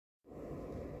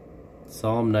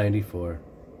Psalm 94.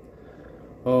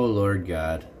 O Lord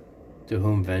God, to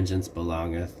whom vengeance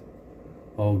belongeth,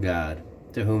 O God,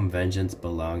 to whom vengeance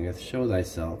belongeth, show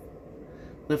thyself.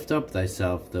 Lift up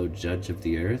thyself, thou judge of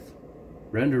the earth.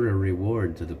 Render a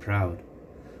reward to the proud.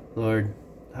 Lord,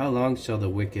 how long shall the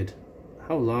wicked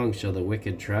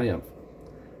triumph?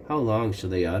 How long shall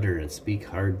they utter and speak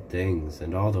hard things,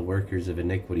 and all the workers of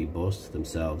iniquity boast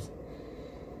themselves?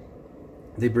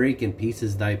 They break in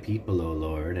pieces thy people, O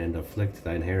Lord, and afflict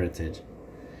thine heritage.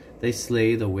 They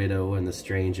slay the widow and the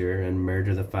stranger, and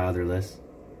murder the fatherless.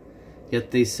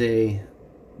 Yet they say,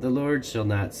 the Lord shall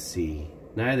not see,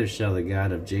 neither shall the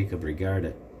God of Jacob regard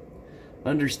it.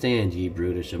 Understand, ye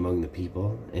brutish among the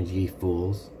people, and ye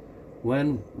fools,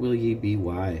 when will ye be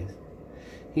wise?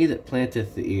 He that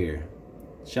planteth the ear,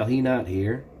 shall he not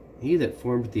hear? He that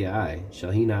formed the eye,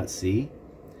 shall he not see?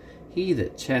 He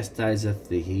that chastiseth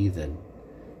the heathen,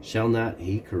 shall not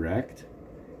he correct?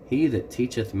 He that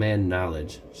teacheth man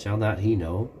knowledge, shall not he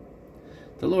know?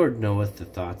 The Lord knoweth the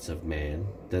thoughts of man,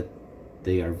 that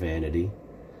they are vanity.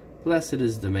 Blessed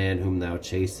is the man whom thou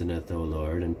chasteneth, O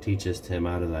Lord, and teachest him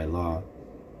out of thy law,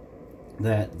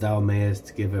 that thou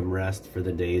mayest give him rest for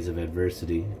the days of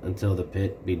adversity, until the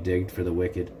pit be digged for the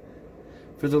wicked.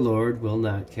 For the Lord will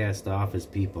not cast off his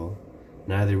people,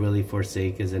 neither will he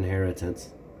forsake his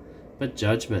inheritance. But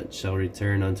judgment shall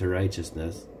return unto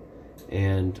righteousness,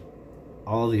 and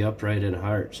all the upright in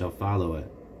heart shall follow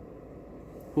it.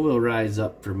 Who will rise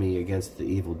up for me against the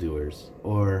evildoers?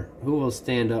 Or who will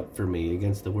stand up for me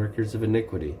against the workers of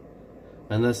iniquity?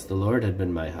 Unless the Lord had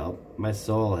been my help, my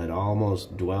soul had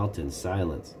almost dwelt in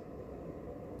silence.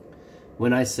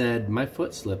 When I said, my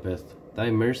foot slippeth,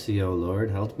 thy mercy, O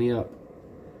Lord, held me up.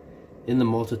 In the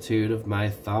multitude of my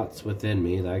thoughts within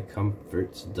me, thy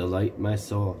comforts delight my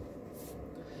soul.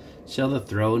 Shall the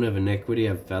throne of iniquity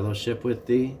have fellowship with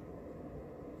thee,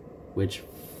 which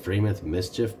frameth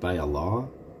mischief by a law?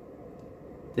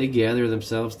 They gather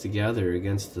themselves together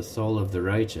against the soul of the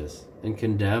righteous, and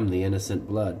condemn the innocent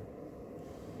blood.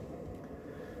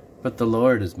 But the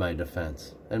Lord is my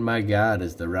defense, and my God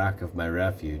is the rock of my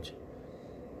refuge.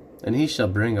 And he shall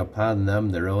bring upon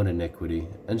them their own iniquity,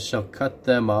 and shall cut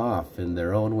them off in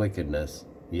their own wickedness.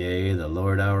 Yea, the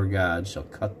Lord our God shall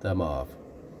cut them off.